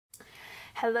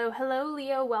Hello, hello,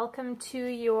 Leo. Welcome to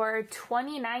your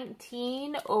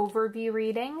 2019 overview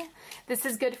reading. This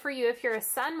is good for you if you're a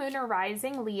sun, moon, or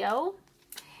rising Leo.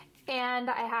 And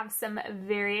I have some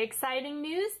very exciting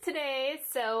news today,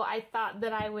 so I thought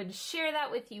that I would share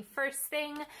that with you first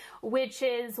thing, which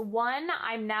is one,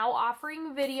 I'm now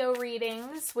offering video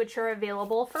readings, which are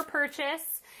available for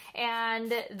purchase.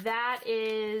 And that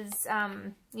is,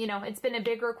 you know, it's been a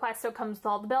big request, so it comes with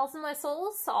all the bells and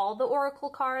whistles, all the oracle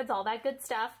cards, all that good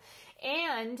stuff.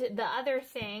 And the other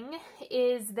thing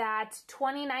is that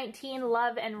 2019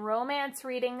 love and romance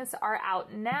readings are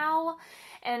out now.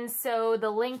 And so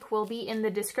the link will be in the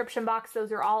description box.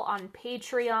 Those are all on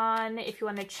Patreon if you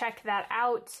want to check that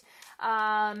out.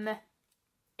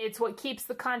 It's what keeps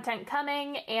the content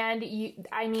coming, and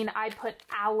I put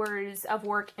hours of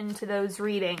work into those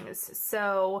readings,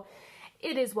 so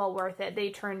it is well worth it.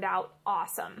 They turned out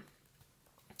awesome.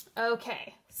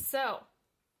 Okay, so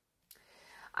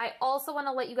I also want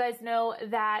to let you guys know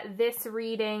that this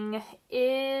reading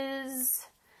is,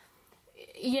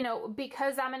 you know,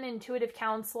 because I'm an intuitive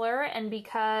counselor and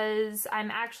because I'm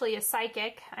actually a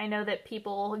psychic, I know that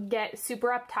people get super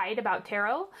uptight about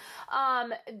tarot,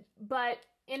 but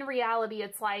in reality,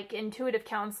 it's like intuitive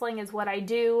counseling is what I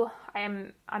do.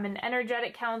 I'm an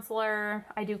energetic counselor.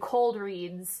 I do cold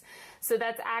reads. So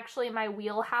that's actually my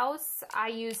wheelhouse. I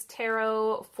use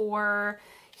tarot for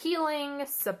healing,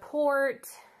 support,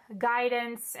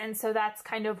 guidance, and so that's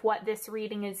kind of what this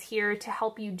reading is here to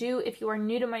help you do if you are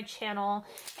new to my channel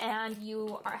and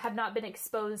you have not been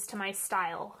exposed to my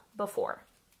style before.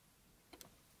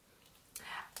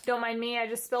 Don't mind me, I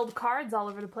just spilled cards all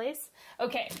over the place.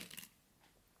 Okay.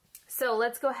 So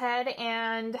let's go ahead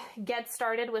and get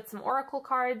started with some oracle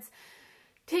cards.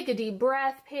 Take a deep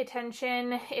breath, pay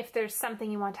attention. If there's something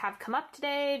you want to have come up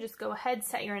today, just go ahead,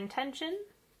 set your intention.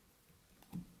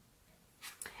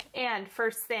 And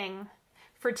first thing,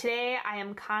 for today, I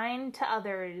am kind to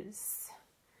others.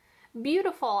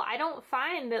 Beautiful. I don't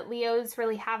find that Leos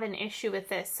really have an issue with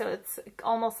this, so it's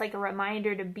almost like a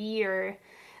reminder to be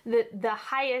the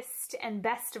highest and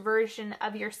best version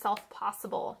of yourself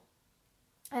possible.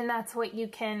 And that's what you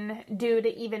can do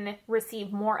to even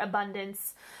receive more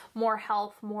abundance, more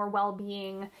health, more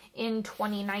well-being in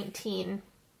 2019.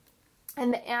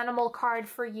 And the animal card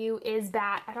for you is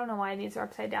bat. I don't know why these are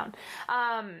upside down.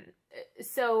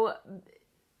 So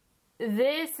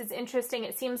this is interesting.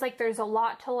 It seems like there's a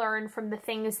lot to learn from the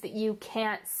things that you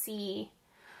can't see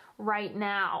right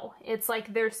now. It's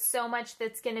like there's so much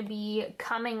that's going to be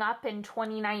coming up in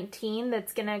 2019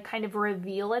 that's going to kind of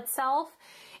reveal itself.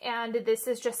 And this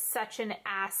is just such an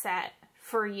asset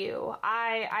for you.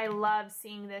 I love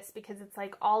seeing this because it's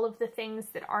like all of the things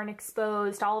that aren't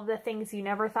exposed, all of the things you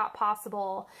never thought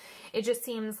possible. It just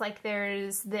seems like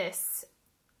there's this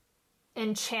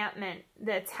enchantment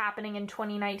that's happening in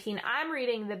 2019. I'm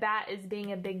reading the bat as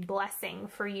being a big blessing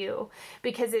for you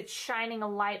because it's shining a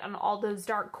light on all those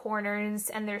dark corners,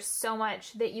 and there's so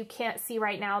much that you can't see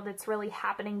right now that's really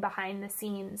happening behind the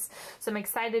scenes. So I'm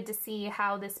excited to see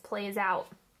how this plays out.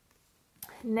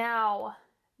 Now,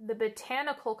 the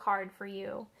botanical card for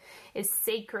you is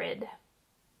sacred.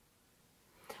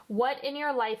 What in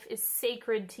your life is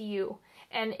sacred to you?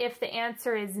 And if the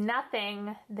answer is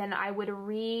nothing, then I would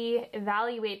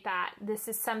reevaluate that. This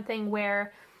is something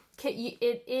where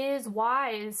it is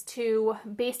wise to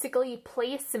basically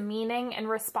place meaning and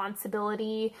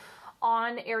responsibility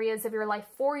on areas of your life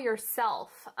for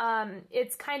yourself.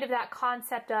 It's kind of that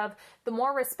concept of the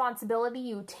more responsibility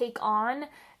you take on,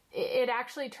 it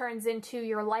actually turns into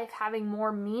your life having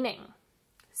more meaning.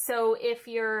 So if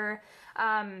you're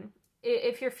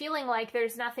feeling like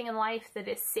there's nothing in life that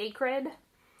is sacred,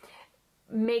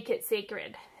 make it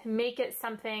sacred. Make it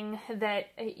something that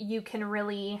you can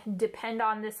really depend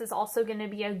on. This is also going to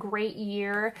be a great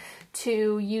year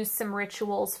to use some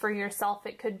rituals for yourself.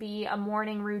 It could be a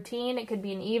morning routine. It could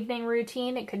be an evening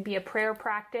routine. It could be a prayer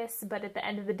practice. But at the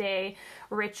end of the day,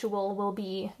 ritual will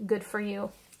be good for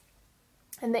you.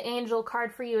 And the angel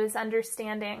card for you is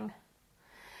understanding.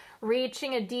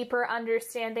 Reaching a deeper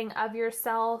understanding of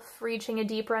yourself, reaching a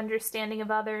deeper understanding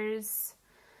of others.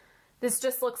 This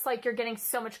just looks like you're getting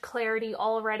so much clarity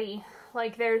already.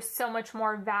 Like there's so much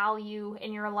more value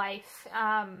in your life.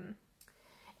 And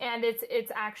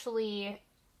it's actually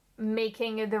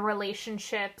making the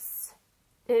relationships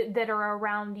that are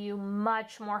around you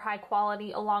much more high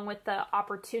quality, along with the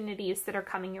opportunities that are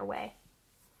coming your way.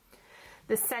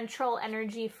 The central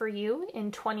energy for you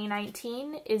in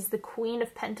 2019 is the Queen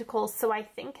of Pentacles. So I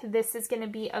think this is going to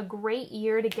be a great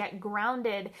year to get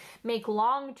grounded, make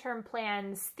long-term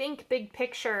plans, think big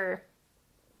picture.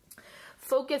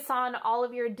 Focus on all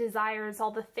of your desires,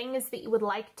 all the things that you would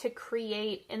like to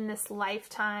create in this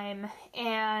lifetime,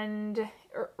 and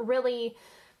really,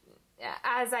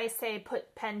 as I say,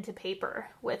 put pen to paper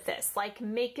with this. Like,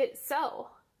 make it so.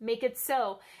 Make it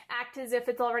so. Act as if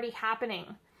it's already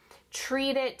happening.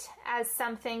 Treat it as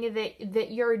something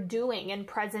that you're doing in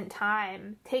present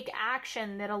time. Take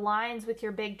action that aligns with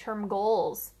your big-term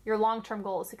goals, your long-term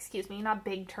goals, excuse me, not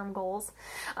big-term goals.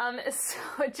 So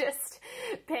just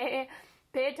pay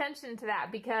attention to that,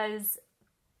 because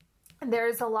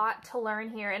there's a lot to learn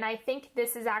here. And I think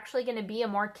this is actually going to be a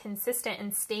more consistent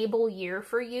and stable year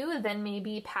for you than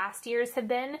maybe past years have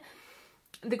been.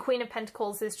 The Queen of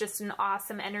Pentacles is just an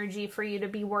awesome energy for you to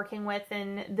be working with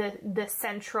in the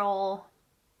central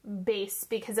base,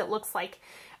 because it looks like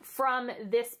from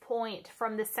this point,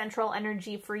 from the central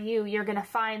energy for you, you're going to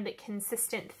find that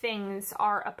consistent things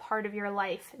are a part of your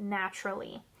life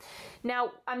naturally.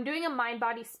 Now, I'm doing a mind,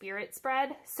 body, spirit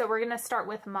spread, so we're going to start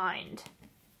with mind.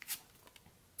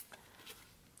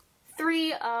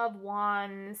 3 of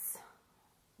Wands.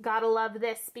 Gotta love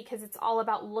this, because it's all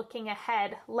about looking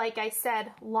ahead. Like I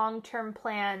said, long-term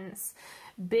plans,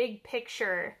 big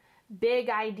picture, big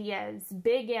ideas,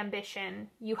 big ambition.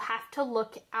 You have to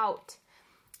look out.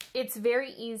 It's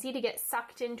very easy to get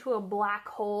sucked into a black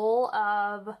hole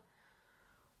of,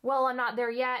 well, I'm not there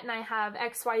yet, and I have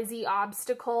XYZ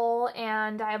obstacle,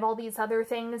 and I have all these other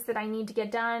things that I need to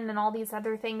get done, and all these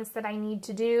other things that I need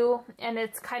to do. And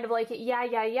it's kind of like,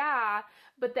 yeah,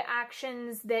 but the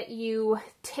actions that you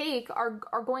take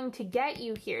are going to get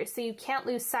you here. So you can't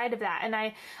lose sight of that. And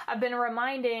I've been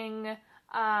reminding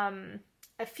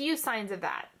a few signs of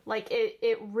that. Like,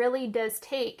 it really does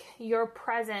take your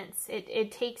presence.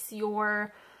 It takes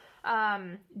your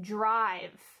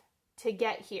drive to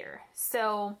get here.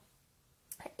 So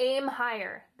aim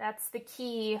higher. That's the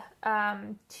key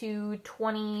to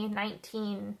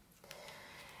 2019.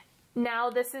 Now,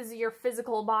 this is your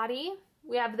physical body.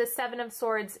 We have the 7 of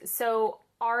Swords. So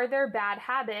are there bad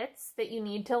habits that you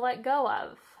need to let go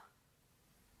of?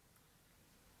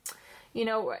 You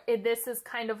know, this is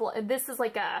kind of, this is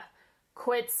like a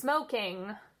quit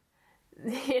smoking,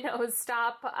 you know,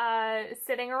 stop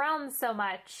sitting around so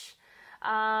much,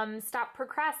 stop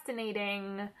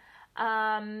procrastinating,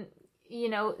 you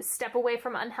know, step away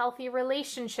from unhealthy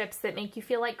relationships that make you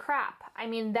feel like crap. I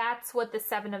mean, that's what the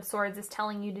 7 of Swords is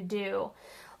telling you to do.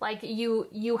 Like,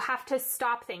 you have to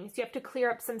stop things. You have to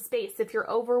clear up some space. If you're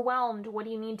overwhelmed, what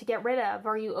do you need to get rid of?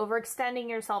 Are you overextending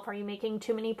yourself? Are you making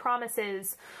too many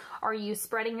promises? Are you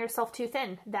spreading yourself too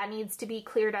thin? That needs to be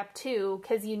cleared up too,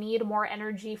 because you need more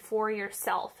energy for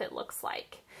yourself, it looks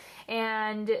like.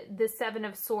 And the 7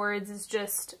 of Swords is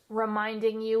just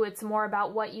reminding you it's more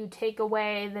about what you take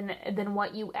away than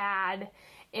what you add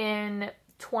in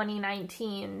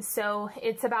 2019. So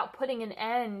it's about putting an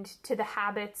end to the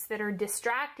habits that are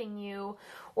distracting you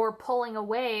or pulling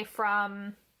away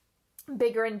from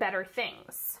bigger and better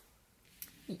things.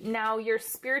 Now, your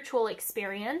spiritual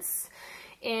experience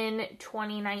in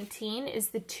 2019 is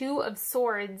the 2 of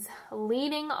Swords,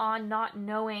 leading on not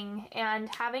knowing and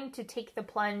having to take the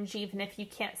plunge even if you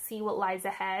can't see what lies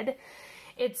ahead.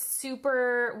 It's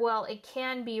super, well, it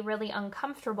can be really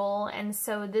uncomfortable, and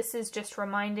so this is just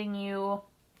reminding you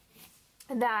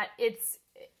that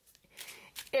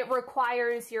it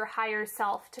requires your higher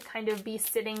self to kind of be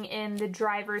sitting in the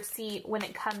driver's seat when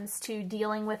it comes to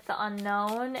dealing with the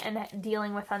unknown and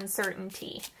dealing with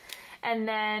uncertainty. And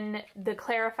then the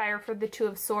clarifier for the 2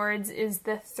 of Swords is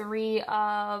the 3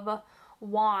 of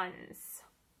Wands.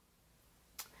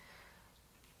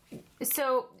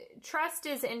 So trust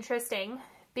is interesting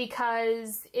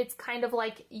because it's kind of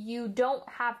like you don't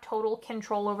have total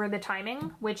control over the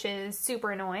timing, which is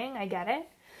super annoying. I get it.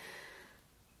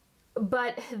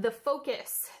 But the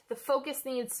focus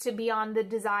needs to be on the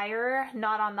desire,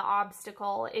 not on the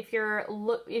obstacle. If you're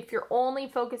only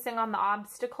focusing on the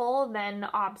obstacle, then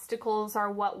obstacles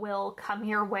are what will come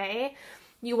your way.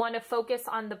 You want to focus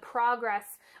on the progress.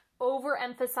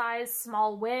 Overemphasize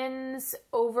small wins,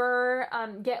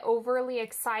 get overly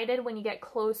excited when you get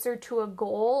closer to a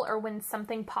goal or when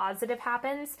something positive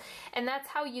happens. And that's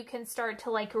how you can start to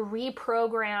like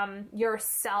reprogram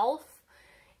yourself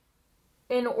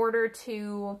in order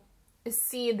to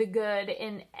see the good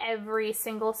in every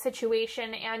single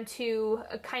situation and to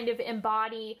kind of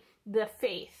embody the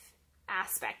faith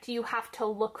aspect. You have to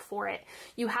look for it.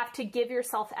 You have to give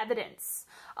yourself evidence.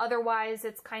 Otherwise,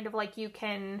 it's kind of like you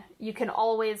can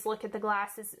always look at the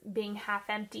glass as being half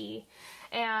empty.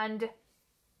 And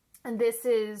this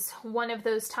is one of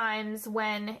those times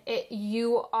when it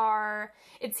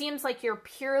seems like you're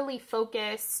purely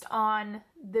focused on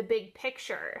the big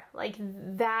picture. Like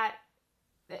that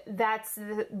that's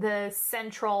the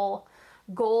central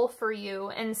goal for you.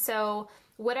 And so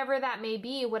whatever that may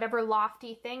be, whatever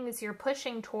lofty things you're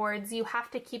pushing towards, you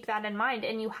have to keep that in mind,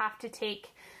 and you have to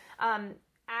take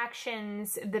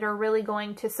actions that are really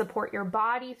going to support your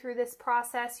body through this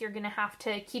process. You're going to have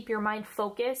to keep your mind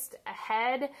focused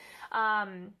ahead.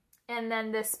 And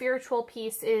then the spiritual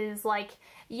piece is like,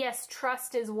 yes,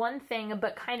 trust is one thing,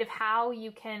 but kind of how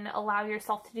you can allow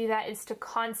yourself to do that is to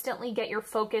constantly get your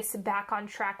focus back on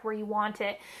track where you want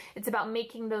it. It's about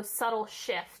making those subtle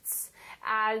shifts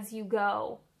as you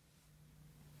go.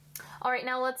 All right,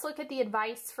 now let's look at the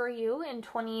advice for you in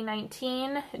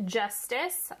 2019.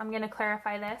 Justice. I'm going to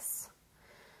clarify this.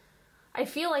 I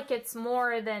feel like it's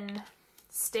more than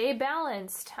stay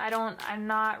balanced. I'm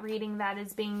not reading that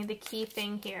as being the key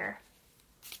thing here.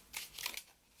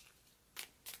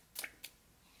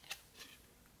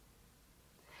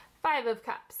 Five of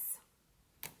Cups.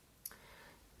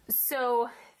 So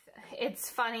it's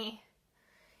funny.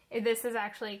 This is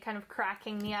actually kind of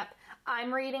cracking me up.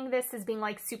 I'm reading this as being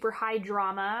like super high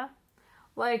drama.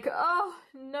 Like, oh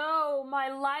no, my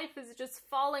life is just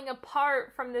falling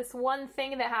apart from this one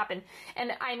thing that happened.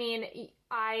 And I mean,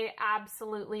 I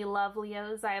absolutely love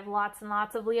Leos. I have lots and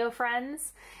lots of Leo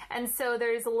friends. And so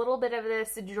there's a little bit of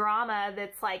this drama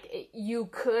that's like, you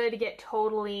could get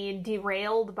totally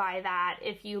derailed by that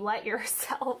if you let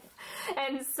yourself.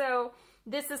 And so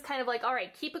this is kind of like, all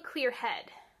right, keep a clear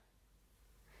head.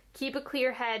 Keep a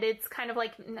clear head. It's kind of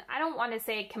like, I don't want to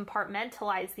say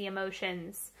compartmentalize the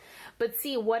emotions, but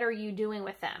see, what are you doing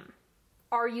with them?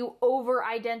 Are you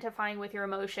over-identifying with your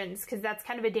emotions? Because that's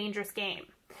kind of a dangerous game.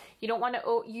 You don't want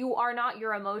to, you are not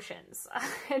your emotions,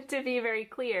 to be very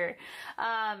clear.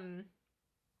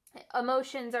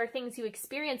 Emotions are things you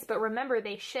experience, but remember,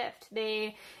 they shift.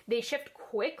 They shift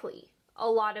quickly a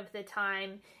lot of the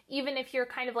time. Even if you're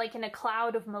kind of like in a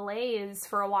cloud of malaise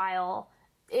for a while,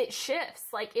 it shifts,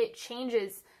 like it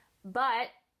changes, but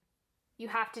you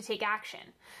have to take action.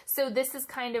 So this is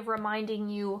kind of reminding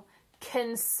you,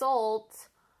 consult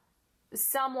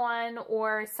someone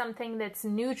or something that's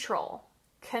neutral.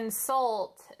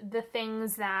 Consult the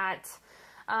things that,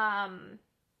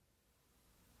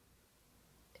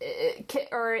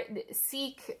 or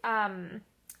seek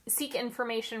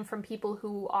information from people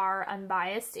who are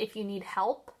unbiased if you need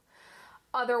help.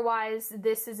 Otherwise,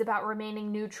 this is about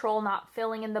remaining neutral, not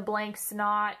filling in the blanks,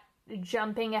 not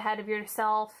jumping ahead of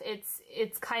yourself.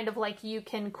 It's kind of like you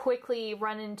can quickly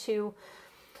run into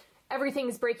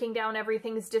everything's breaking down,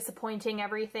 everything's disappointing,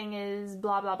 everything is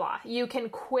blah, blah, blah. You can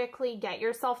quickly get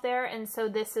yourself there. And so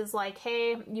this is like,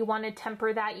 hey, you want to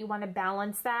temper that, you want to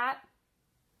balance that,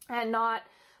 and not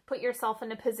put yourself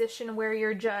in a position where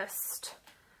you're just,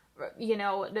 you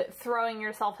know, throwing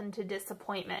yourself into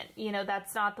disappointment. You know,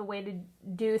 that's not the way to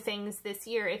do things this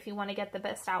year if you want to get the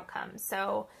best outcome.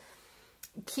 So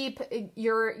keep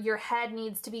your head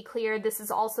needs to be clear. This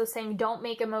is also saying don't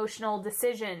make emotional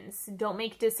decisions. Don't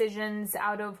make decisions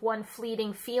out of one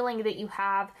fleeting feeling that you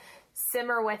have.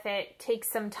 Simmer with it. Take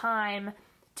some time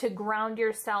to ground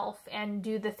yourself and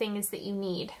do the things that you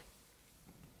need.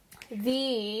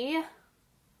 The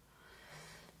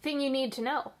thing you need to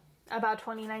know about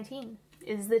 2019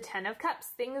 is the 10 of Cups.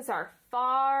 Things are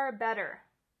far better.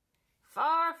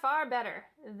 Far, far better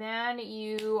than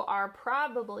you are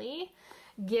probably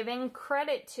giving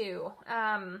credit to.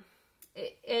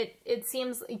 It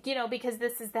seems, you know, because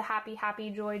this is the happy, happy,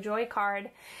 joy, joy card.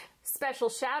 Special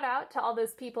shout out to all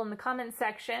those people in the comment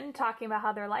section talking about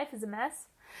how their life is a mess.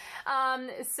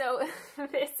 So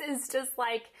this is just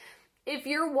like, if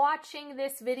you're watching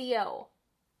this video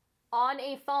on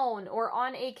a phone or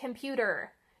on a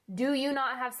computer, do you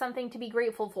not have something to be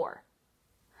grateful for?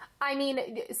 I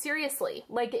mean, seriously,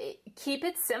 like, keep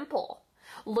it simple.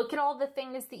 Look at all the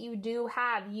things that you do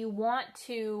have. You want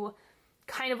to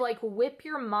kind of like whip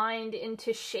your mind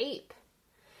into shape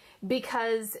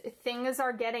because things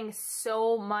are getting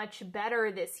so much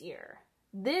better this year.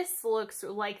 This looks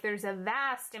like there's a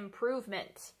vast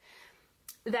improvement.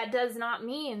 That does not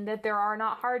mean that there are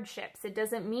not hardships. It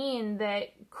doesn't mean that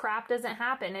crap doesn't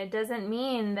happen. It doesn't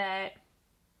mean that,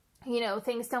 you know,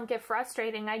 things don't get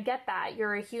frustrating. I get that.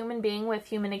 You're a human being with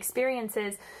human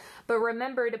experiences. But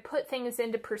remember to put things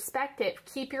into perspective.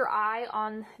 Keep your eye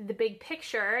on the big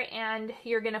picture, and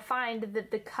you're going to find that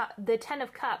the 10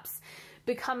 of Cups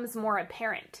becomes more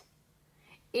apparent.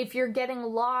 If you're getting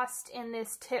lost in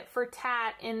this tit for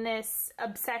tat, in this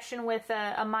obsession with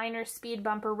a minor speed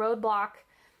bump or roadblock,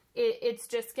 it's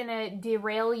just going to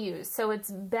derail you. So it's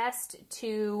best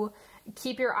to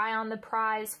keep your eye on the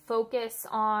prize, focus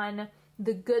on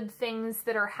the good things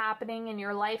that are happening in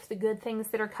your life, the good things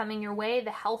that are coming your way, the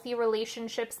healthy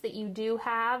relationships that you do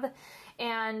have,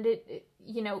 and,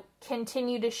 you know,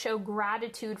 continue to show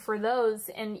gratitude for those,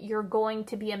 and you're going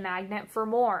to be a magnet for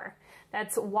more.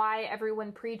 That's why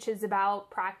everyone preaches about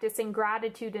practicing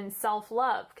gratitude and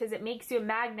self-love, because it makes you a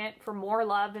magnet for more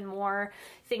love and more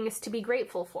things to be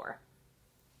grateful for.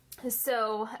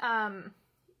 So,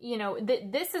 you know,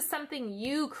 this is something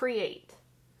you create.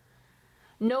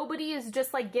 Nobody is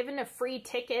just like given a free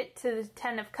ticket to the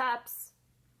 10 of Cups.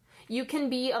 You can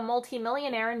be a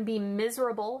multimillionaire and be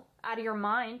miserable out of your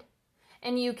mind.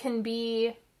 And you can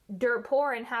be dirt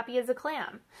poor and happy as a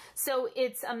clam. So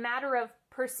it's a matter of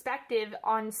perspective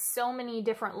on so many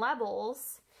different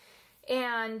levels.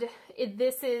 And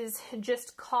this is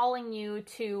just calling you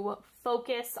to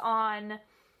focus on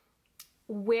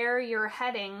where you're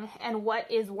heading and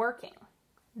what is working.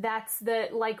 That's the,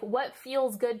 like, what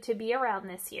feels good to be around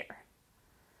this year.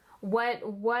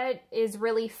 What is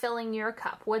really filling your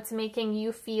cup? What's making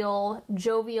you feel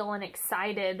jovial and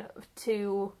excited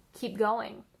to keep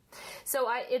going? So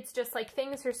it's just like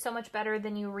things are so much better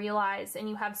than you realize, and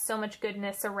you have so much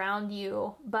goodness around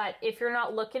you. But if you're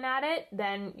not looking at it,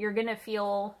 then you're going to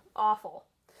feel awful.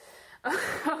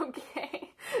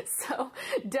 Okay, so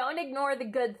don't ignore the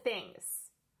good things.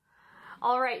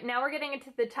 All right, now we're getting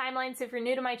into the timeline. So if you're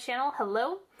new to my channel,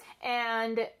 hello.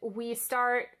 And we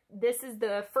start, this is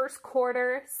the first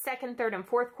quarter, second, third, and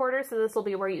fourth quarter. So this will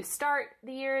be where you start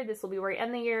the year. This will be where you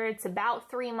end the year. It's about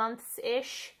 3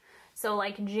 months-ish. So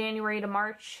like January to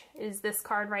March is this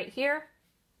card right here.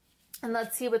 And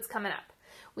let's see what's coming up.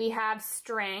 We have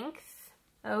Strength.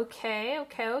 Okay,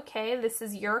 okay, okay. This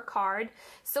is your card.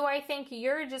 So I think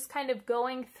you're just kind of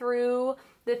going through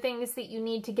the things that you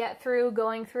need to get through,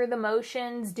 going through the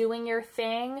motions, doing your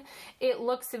thing. It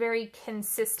looks very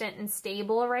consistent and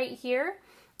stable right here.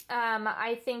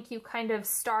 I think you kind of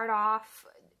start off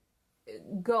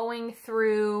going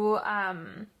through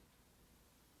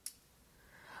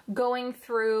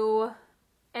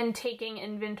and taking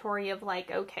inventory of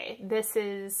like, okay,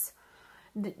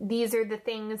 these are the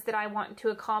things that I want to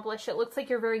accomplish. It looks like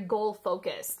you're very goal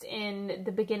focused in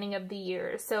the beginning of the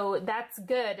year. So that's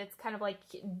good. It's kind of like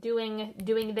doing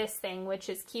this thing, which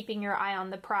is keeping your eye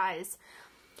on the prize.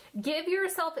 Give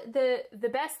yourself, the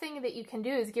best thing that you can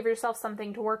do is give yourself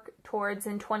something to work towards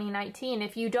in 2019.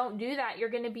 If you don't do that, you're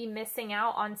going to be missing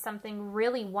out on something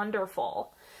really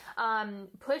wonderful.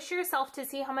 Push yourself to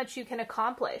see how much you can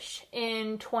accomplish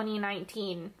in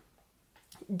 2019.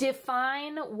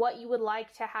 Define what you would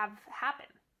like to have happen.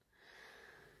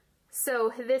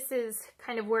 So this is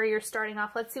kind of where you're starting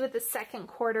off. Let's see what the second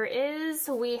quarter is.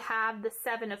 We have the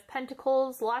 7 of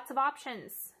Pentacles, lots of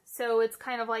options. So it's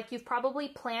kind of like you've probably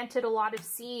planted a lot of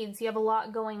seeds. You have a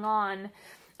lot going on.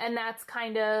 And that's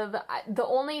kind of, the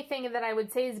only thing that I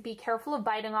would say is be careful of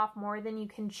biting off more than you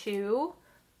can chew.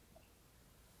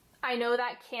 I know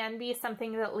that can be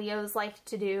something that Leos like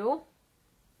to do.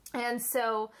 And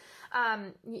so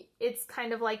it's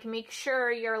kind of like make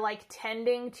sure you're like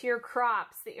tending to your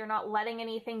crops, that you're not letting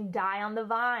anything die on the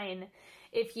vine.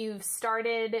 If you've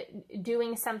started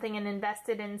doing something and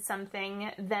invested in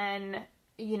something, then,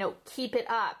 you know, keep it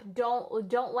up.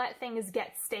 Don't let things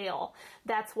get stale.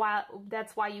 That's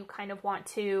why you kind of want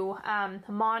to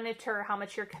monitor how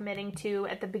much you're committing to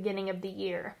at the beginning of the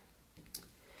year.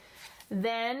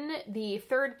 Then the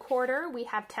third quarter, we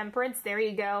have Temperance. There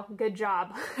you go. Good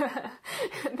job.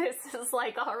 This is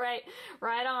like, all right,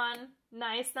 right on.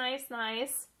 Nice, nice,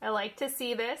 nice. I like to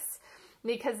see this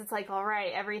because it's like, all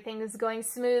right, everything is going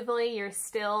smoothly. You're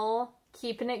still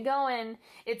keeping it going.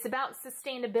 It's about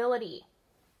sustainability.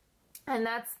 And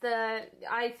that's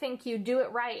I think you do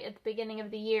it right at the beginning of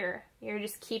the year. You're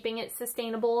just keeping it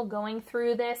sustainable, going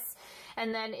through this,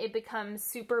 and then it becomes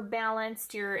super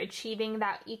balanced. You're achieving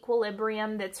that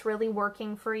equilibrium that's really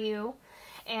working for you.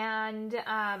 And,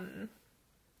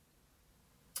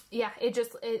 yeah,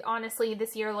 honestly,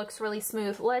 this year looks really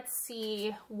smooth. Let's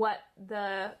see what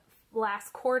the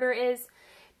last quarter is.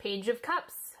 Page of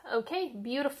Cups. Okay,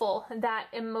 beautiful. That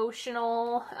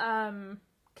emotional,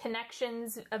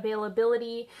 connections,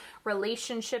 availability,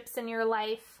 relationships in your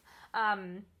life.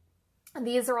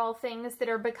 These are all things that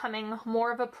are becoming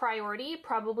more of a priority,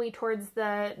 probably towards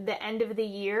the end of the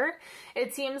year.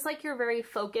 It seems like you're very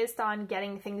focused on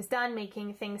getting things done,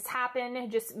 making things happen,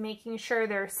 just making sure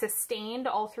they're sustained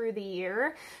all through the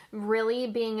year, really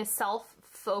being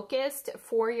self-focused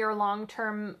for your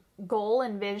long-term goal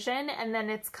and vision. And then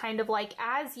it's kind of like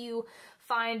as you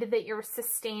find that you're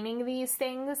sustaining these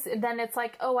things, then it's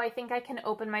like, oh, I think I can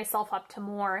open myself up to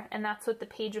more. And that's what the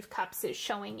Page of Cups is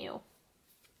showing you.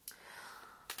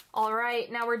 All right,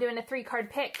 now we're doing a 3-card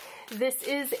pick. This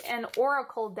is an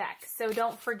oracle deck, so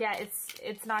don't forget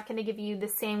it's not going to give you the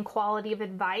same quality of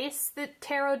advice that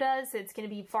tarot does. It's going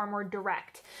to be far more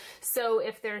direct. So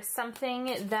if there's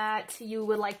something that you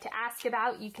would like to ask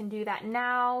about, you can do that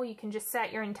now. You can just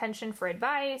set your intention for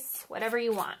advice, whatever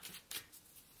you want.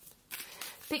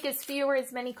 Pick as few or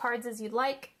as many cards as you'd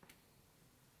like.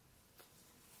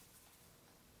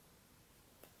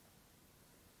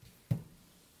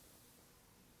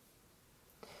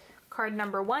 Card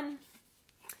number 1,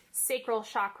 sacral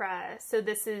chakra. So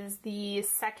this is the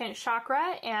 2nd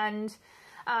chakra, and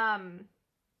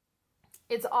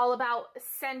it's all about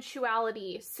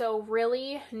sensuality. So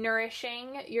really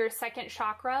nourishing your 2nd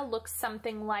chakra looks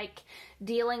something like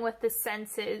dealing with the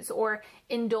senses or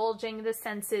indulging the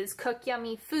senses. Cook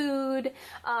yummy food,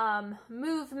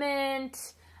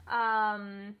 movement,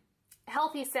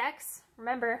 healthy sex.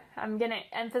 Remember, I'm going to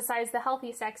emphasize the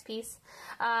healthy sex piece.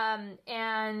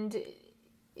 And,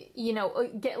 you know,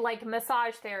 get like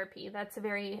massage therapy. That's a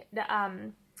very,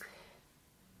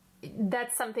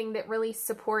 that's something that really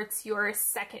supports your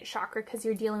 2nd chakra because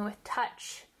you're dealing with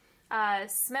touch,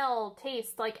 smell,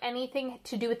 taste, like anything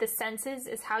to do with the senses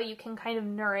is how you can kind of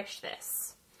nourish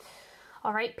this.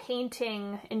 All right,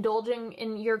 painting, indulging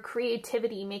in your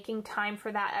creativity, making time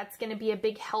for that. That's going to be a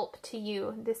big help to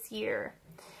you this year.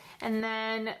 And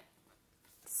then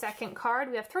 2nd card,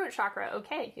 we have throat chakra.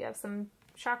 Okay, you have some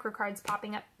chakra cards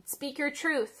popping up. Speak your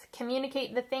truth.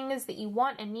 Communicate the things that you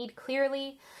want and need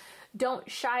clearly. Don't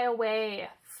shy away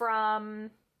from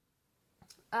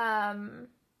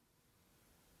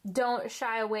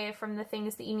the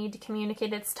things that you need to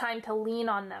communicate. It's time to lean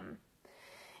on them.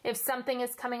 If something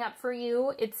is coming up for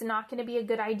you, it's not going to be a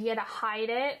good idea to hide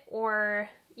it or,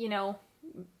 you know,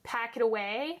 pack it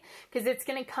away because it's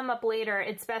going to come up later.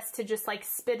 It's best to just like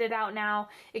spit it out now,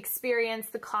 experience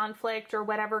the conflict or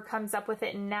whatever comes up with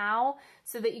it now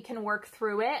so that you can work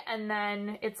through it. And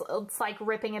then it's like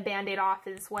ripping a band-aid off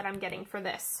is what I'm getting for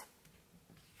this.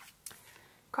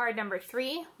 Card number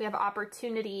 3, we have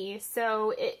opportunity.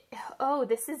 So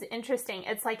this is interesting.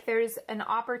 It's like there's an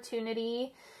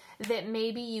opportunity that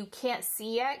maybe you can't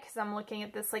see yet because I'm looking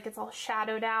at this like it's all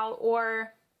shadowed out,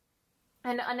 or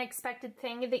an unexpected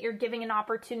thing that you're giving an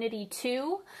opportunity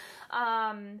to.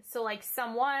 So like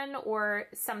someone or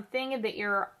something that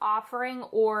you're offering,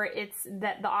 or it's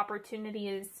that the opportunity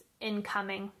is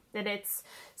incoming, that it's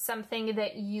something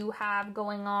that you have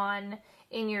going on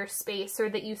in your space or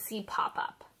that you see pop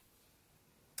up.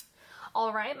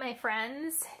 All right, my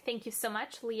friends, thank you so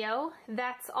much, Leo.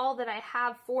 That's all that I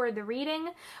have for the reading.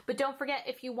 But don't forget,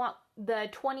 if you want the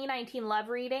 2019 love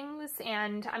readings,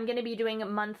 and I'm going to be doing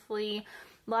monthly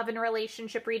love and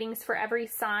relationship readings for every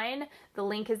sign. The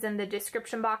link is in the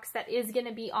description box. That is going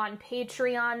to be on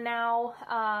Patreon now.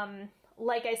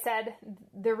 Like I said,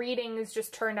 the readings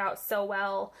just turned out so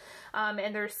well,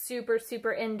 and they're super,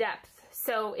 super in-depth.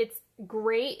 So it's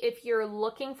great if you're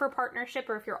looking for partnership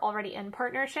or if you're already in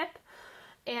partnership,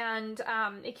 and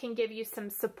it can give you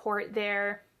some support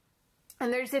there.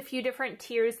 And there's a few different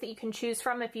tiers that you can choose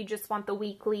from if you just want the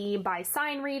weekly by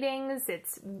sign readings.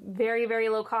 It's very, very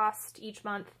low cost each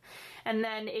month. And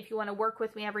then if you want to work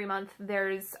with me every month,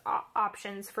 there's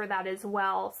options for that as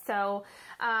well. So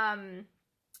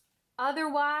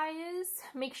otherwise,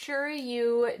 make sure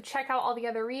you check out all the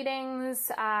other readings,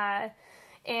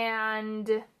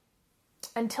 and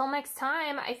until next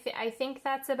time, I think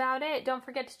that's about it. Don't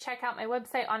forget to check out my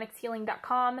website,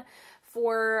 onyxhealing.com,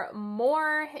 for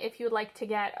more. If you would like to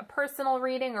get a personal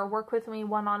reading or work with me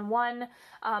one-on-one,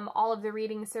 all of the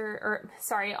readings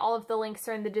all of the links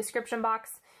are in the description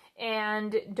box.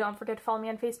 And don't forget to follow me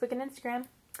on Facebook and Instagram.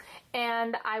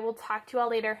 And I will talk to you all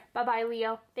later. Bye-bye,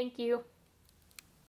 Leo. Thank you.